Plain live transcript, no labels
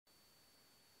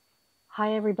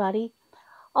Hi, everybody.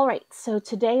 All right, so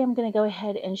today I'm going to go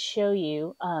ahead and show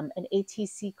you an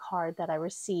ATC card that I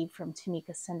received from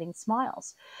Tamika Sending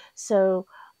Smiles. So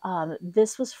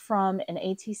this was from an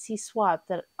ATC swap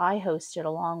that I hosted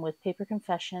along with Paper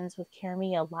Confessions with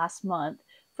Karamia last month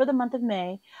for the month of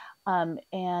May.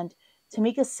 And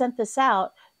Tamika sent this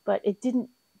out, but it didn't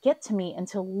get to me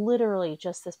until literally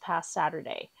just this past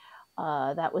Saturday.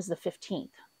 That was the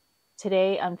 15th.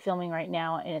 Today I'm filming right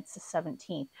now and it's the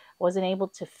 17th. I wasn't able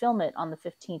to film it on the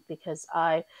 15th because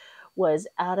I was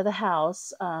out of the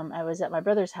house. I was at my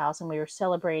brother's house and we were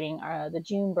celebrating the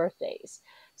June birthdays.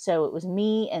 So it was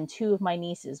me and two of my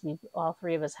nieces. All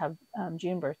three of us have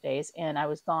June birthdays, and I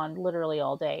was gone literally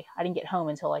all day. I didn't get home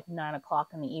until like 9 o'clock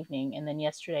in the evening. And then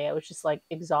yesterday I was just like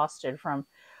exhausted from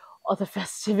all the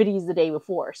festivities the day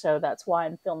before. So that's why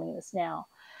I'm filming this now.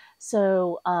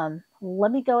 So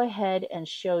let me go ahead and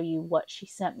show you what she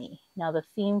sent me. Now, the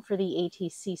theme for the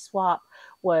ATC swap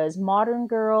was modern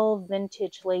girl,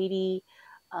 vintage lady,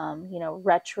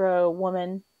 retro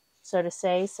woman, so to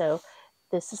say. So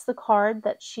this is the card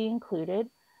that she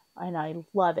included, and I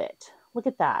love it. Look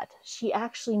at that. She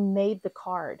actually made the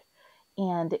card,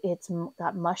 and it's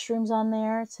got mushrooms on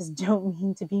there. It says, "Don't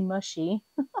mean to be mushy."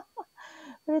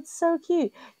 But it's so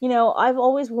cute. I've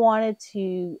always wanted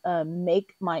to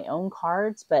make my own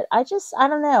cards, but I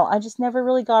don't know. I just never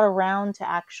really got around to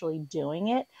actually doing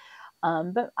it.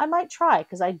 But I might try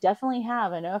because I definitely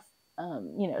have enough,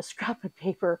 scrap of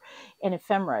paper and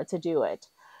ephemera to do it.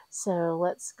 So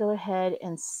let's go ahead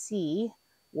and see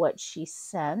what she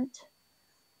sent.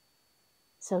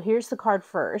 So here's the card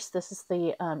first. This is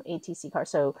the ATC card.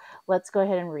 So let's go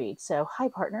ahead and read. So, hi,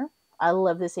 partner. I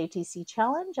love this ATC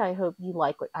challenge. I hope you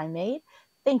like what I made.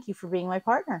 Thank you for being my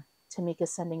partner. Tamika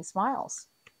Sending Smiles.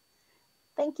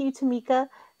 Thank you, Tamika.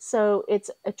 So it's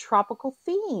a tropical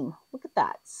theme. Look at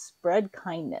that. Spread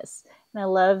kindness. And I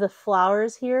love the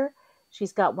flowers here.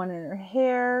 She's got one in her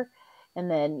hair. And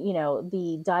then,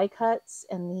 the die cuts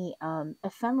and the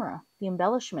ephemera, the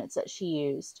embellishments that she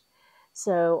used.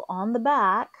 So on the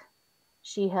back,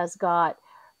 she has got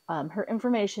her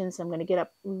information. So I'm going to get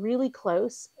up really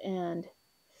close and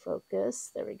focus.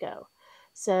 There we go.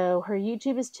 So her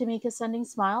YouTube is Tamika Sending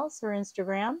Smiles. Her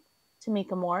Instagram,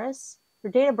 Tamika Morris. Her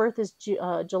date of birth is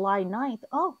July 9th.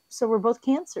 Oh, so we're both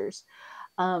Cancers.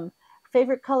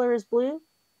 Favorite color is blue.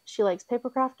 She likes paper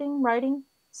crafting, writing,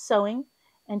 sewing,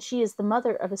 and she is the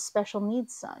mother of a special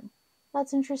needs son.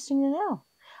 That's interesting to know.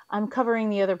 I'm covering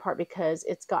the other part because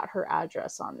it's got her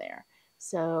address on there.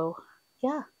 So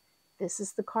yeah, this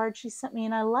is the card she sent me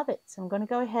and I love it. So I'm going to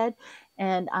go ahead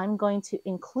and I'm going to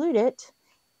include it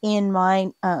in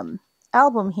my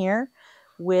album here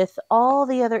with all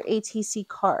the other ATC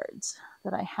cards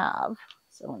that I have.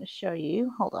 So I want to show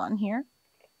you. Hold on here.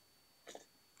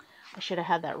 I should have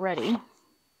had that ready.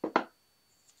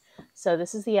 So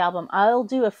this is the album. I'll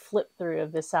do a flip through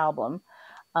of this album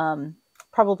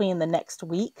probably in the next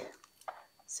week.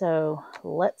 So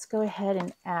let's go ahead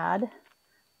and add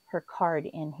her card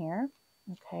in here.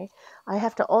 Okay. I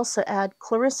have to also add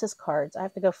Clarissa's cards. I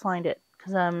have to go find it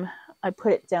because I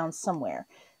put it down somewhere.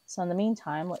 So in the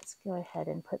meantime, let's go ahead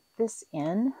and put this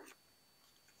in.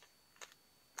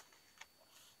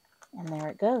 And there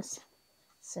it goes.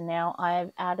 So now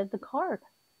I've added the card.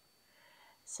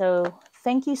 So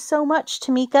thank you so much,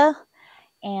 Tamika.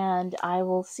 And I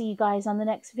will see you guys on the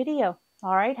next video.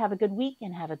 All right. Have a good week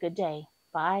and have a good day.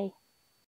 Bye.